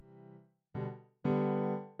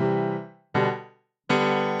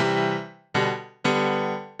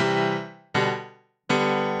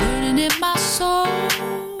in my soul,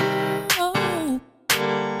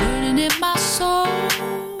 burning in my soul,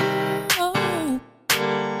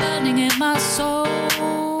 burning in my soul,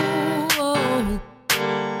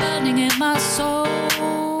 burning in my soul,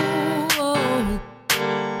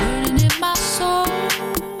 burning in my soul,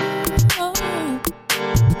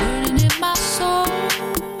 burning in my soul,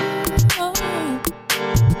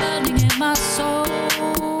 burning in my soul,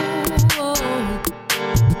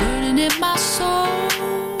 burning in my soul.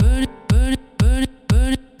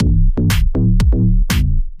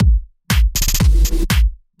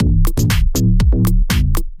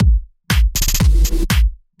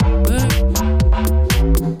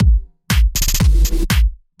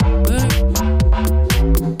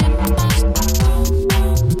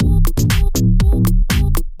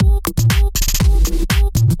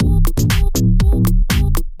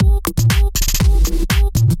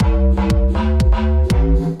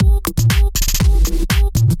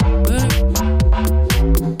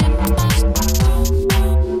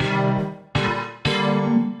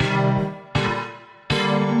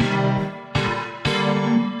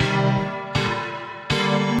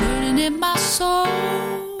 In my soul,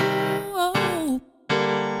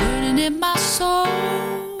 burning in my soul,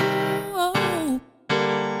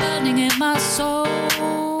 burning in my soul,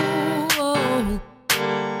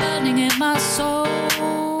 burning in my soul.